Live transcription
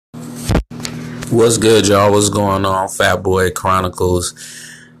What's good, y'all? What's going on? Fat Boy Chronicles.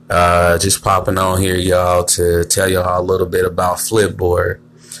 Just popping on here, y'all, to tell y'all a little bit about Flipboard.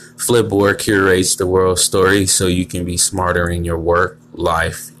 Flipboard curates the world story so you can be smarter in your work,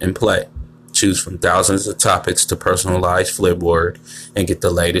 life, and play. Choose from thousands of topics to personalize Flipboard and get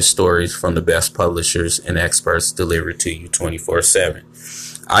the latest stories from the best publishers and experts delivered to you 24/7.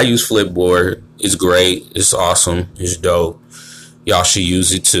 I use Flipboard. It's great. It's awesome. It's dope. Y'all should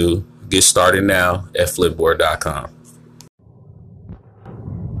use it too. Get started now at flipboard.com.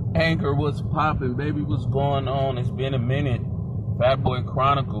 Anchor, what's poppin', baby? What's going on? It's been a minute. Fat Boy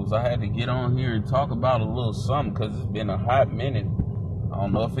Chronicles. I had to get on here and talk about a little something because it's been a hot minute. I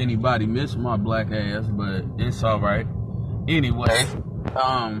don't know if anybody missed my black ass, but it's all right. Anyway,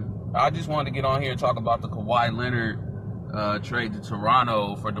 I just wanted to get on here and talk about the Kawhi Leonard trade to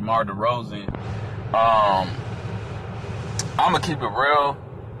Toronto for DeMar DeRozan. I'm gonna keep it real.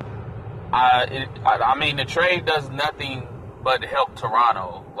 I mean, the trade does nothing but help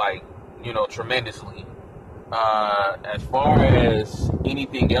Toronto, tremendously. As far as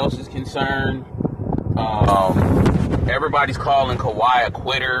anything else is concerned, everybody's calling Kawhi a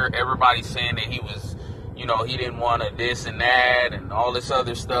quitter. Everybody's saying that he was, he didn't want to this and that and all this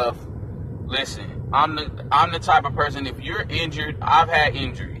other stuff. Listen, I'm the type of person, if you're injured, I've had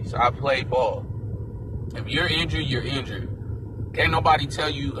injuries. I've played ball. If you're injured, you're injured. Can't nobody tell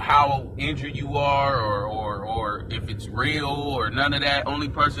you how injured you are or if it's real or none of that. Only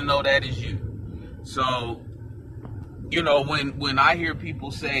person know that is you. So, when I hear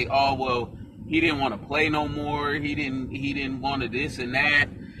people say, "Oh, well, he didn't want to play no more. He didn't want to this and that,"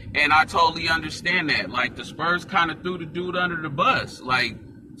 and I totally understand that. Like, the Spurs kind of threw the dude under the bus. Like,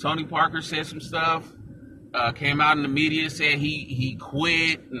 Tony Parker said some stuff, came out in the media, said he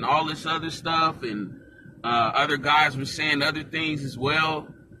quit and all this other stuff, and other guys were saying other things as well.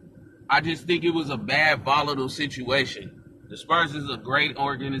 I just think it was a bad, volatile situation. The Spurs is a great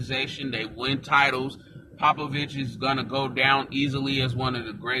organization. They win titles. Popovich is going to go down easily as one of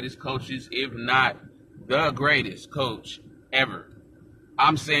the greatest coaches, if not the greatest coach ever.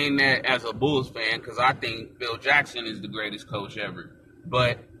 I'm saying that as a Bulls fan because I think Phil Jackson is the greatest coach ever.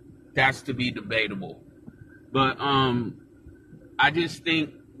 But that's to be debatable. But I just think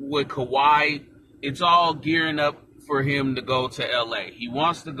with Kawhi, it's all gearing up for him to go to L.A. He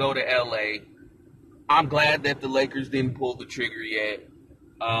wants to go to L.A. I'm glad that the Lakers didn't pull the trigger yet.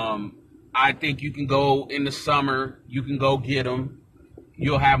 I think you can go in the summer. You can go get him.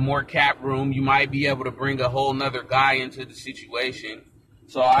 You'll have more cap room. You might be able to bring a whole nother guy into the situation.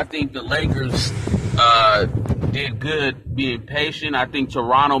 So I think the Lakers did good being patient. I think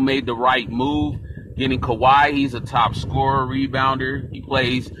Toronto made the right move. Getting Kawhi, he's a top scorer, rebounder. He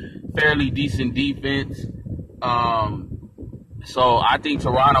plays fairly decent defense. So I think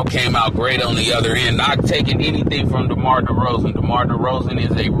Toronto came out great on the other end, not taking anything from DeMar DeRozan. DeMar DeRozan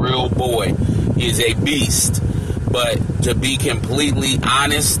is a real boy. He is a beast. But to be completely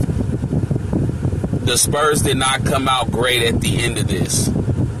honest, the Spurs did not come out great at the end of this.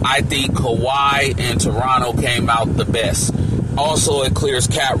 I think Kawhi and Toronto came out the best. Also, it clears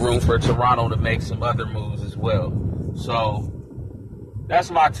cap room for Toronto to make some other moves as well. So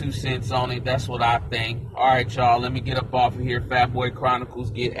that's my 2 cents on it. That's what I think. All right, y'all. Let me get up off of here. Fat Boy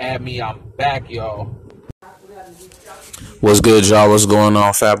Chronicles. Get at me. I'm back, y'all. What's good, y'all? What's going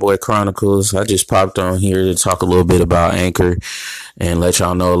on? Fat Boy Chronicles. I just popped on here to talk a little bit about Anchor and let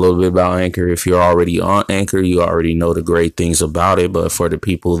y'all know a little bit about Anchor. If you're already on Anchor, you already know the great things about it. But for the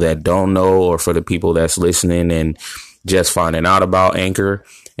people that don't know, or for the people that's listening and just finding out about Anchor,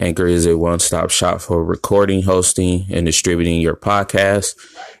 Anchor is a one-stop shop for recording, hosting, and distributing your podcast.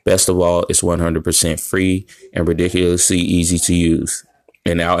 Best of all, it's 100% free and ridiculously easy to use.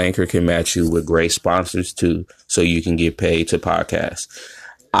 And now Anchor can match you with great sponsors too, so you can get paid to podcast.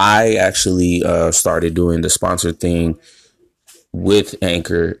 I actually started doing the sponsor thing with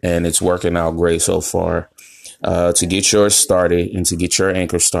Anchor, and it's working out great so far. To get yours started and to get your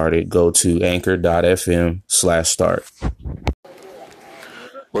Anchor started, go to anchor.fm/start.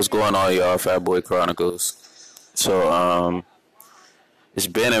 What's going on, y'all? Fat Boy Chronicles. So, it's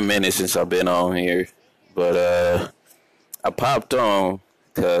been a minute since I've been on here, but I popped on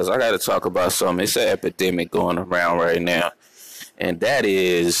because I got to talk about something. It's an epidemic going around right now, and that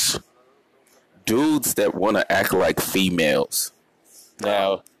is dudes that want to act like females.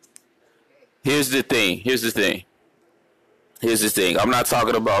 Now, here's the thing. I'm not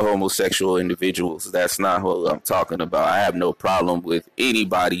talking about homosexual individuals. That's not what I'm talking about. I have no problem with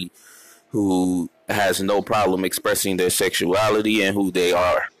anybody who has no problem expressing their sexuality and who they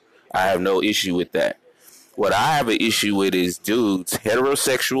are. I have no issue with that. What I have an issue with is dudes,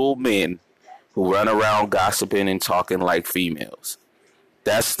 heterosexual men, who run around gossiping and talking like females.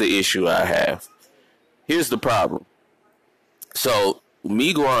 That's the issue I have. Here's the problem. So,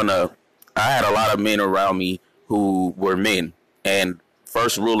 me growing up, I had a lot of men around me who were men. And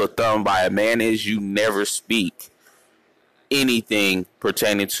first rule of thumb by a man is you never speak anything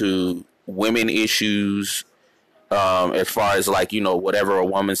pertaining to women issues, as far as like, whatever a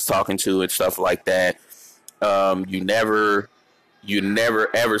woman's talking to and stuff like that. You never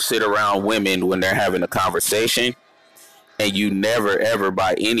ever sit around women when they're having a conversation, and you never ever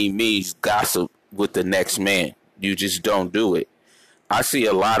by any means gossip with the next man. You just don't do it. I see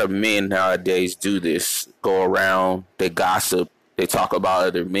a lot of men nowadays do this. Go around, they gossip, they talk about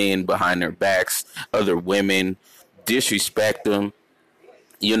other men behind their backs, other women, disrespect them,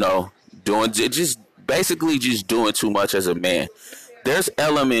 doing just basically just doing too much as a man. There's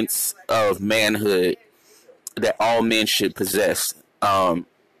elements of manhood that all men should possess. And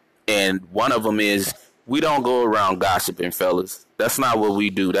one of them is we don't go around gossiping, fellas. That's not what we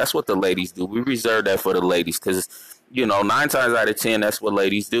do. That's what the ladies do. We reserve that for the ladies because, 9 times out of 10, that's what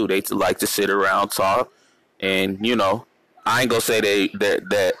ladies do. They like to sit around, talk, and, I ain't gonna say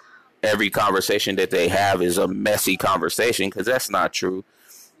that every conversation that they have is a messy conversation because that's not true.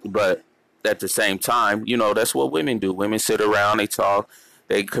 But at the same time, that's what women do. Women sit around, they talk,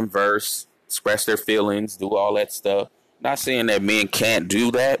 they converse, express their feelings, do all that stuff. Not saying that men can't do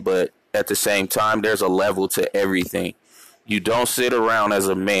that, but at the same time, there's a level to everything. You don't sit around as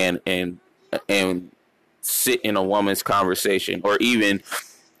a man and sit in a woman's conversation or even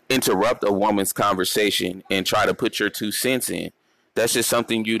interrupt a woman's conversation and try to put your 2 cents in. That's just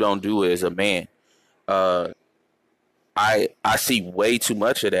something you don't do as a man. I see way too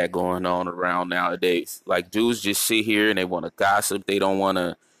much of that going on around nowadays. Like dudes just sit here and they want to gossip. They don't want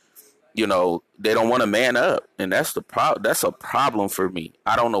to, they don't want to man up, and that's that's a problem for me.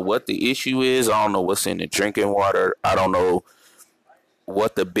 I don't know what the issue is. I don't know what's in the drinking water. I don't know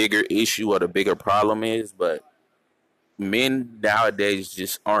what the bigger issue or the bigger problem is, but men nowadays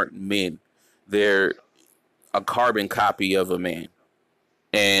just aren't men. They're a carbon copy of a man.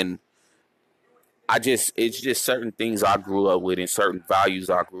 And it's just certain things I grew up with and certain values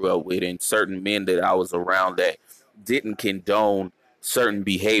I grew up with and certain men that I was around that didn't condone certain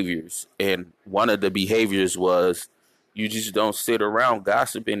behaviors. And one of the behaviors was you just don't sit around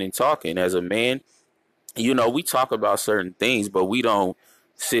gossiping and talking. As a man, we talk about certain things, but we don't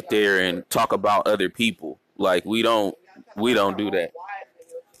sit there and talk about other people. Like we don't do that.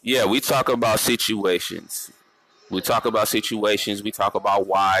 Yeah, we talk about situations. We talk about situations. We talk about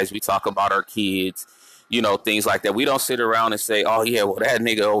wives. We talk about our kids. Things like that. We don't sit around and say, "Oh yeah, well that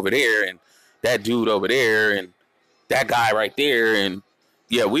nigga over there and that dude over there and that guy right there." And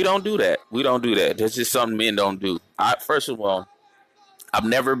yeah, we don't do that. We don't do that. That's just something men don't do. First of all, I've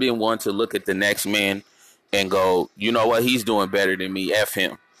never been one to look at the next man and go, "You know what? He's doing better than me. F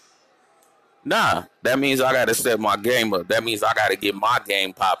him." Nah, that means I got to step my game up. That means I got to get my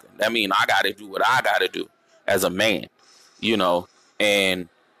game popping. That means I got to do what I got to do as a man, and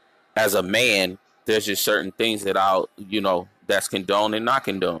as a man, there's just certain things that that's condoned and not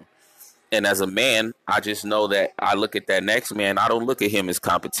condoned. And as a man, I just know that I look at that next man. I don't look at him as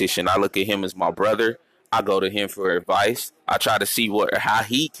competition. I look at him as my brother. I go to him for advice. I try to see how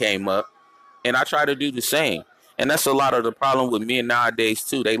he came up, and I try to do the same. And that's a lot of the problem with men nowadays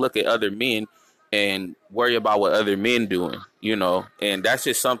too. They look at other men and worry about what other men doing, and that's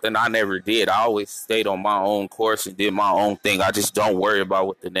just something I never did. I always stayed on my own course and did my own thing. I just don't worry about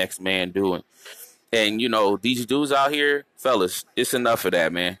what the next man doing. And these dudes out here, fellas, it's enough of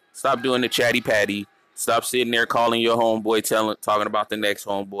that, man. Stop doing the chatty patty. Stop sitting there calling your homeboy, talking about the next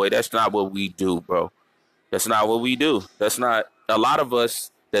homeboy. That's not what we do, bro. That's not what we do. That's not a lot of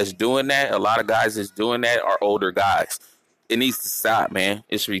us that's doing that. A lot of guys that's doing that are older guys. It needs to stop, man.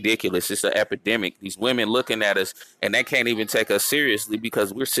 It's ridiculous. It's an epidemic. These women looking at us and they can't even take us seriously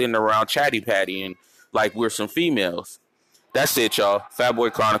because we're sitting around chatty patty and like we're some females. That's it, y'all. Fat Boy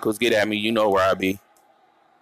Chronicles. Get at me. You know where I be.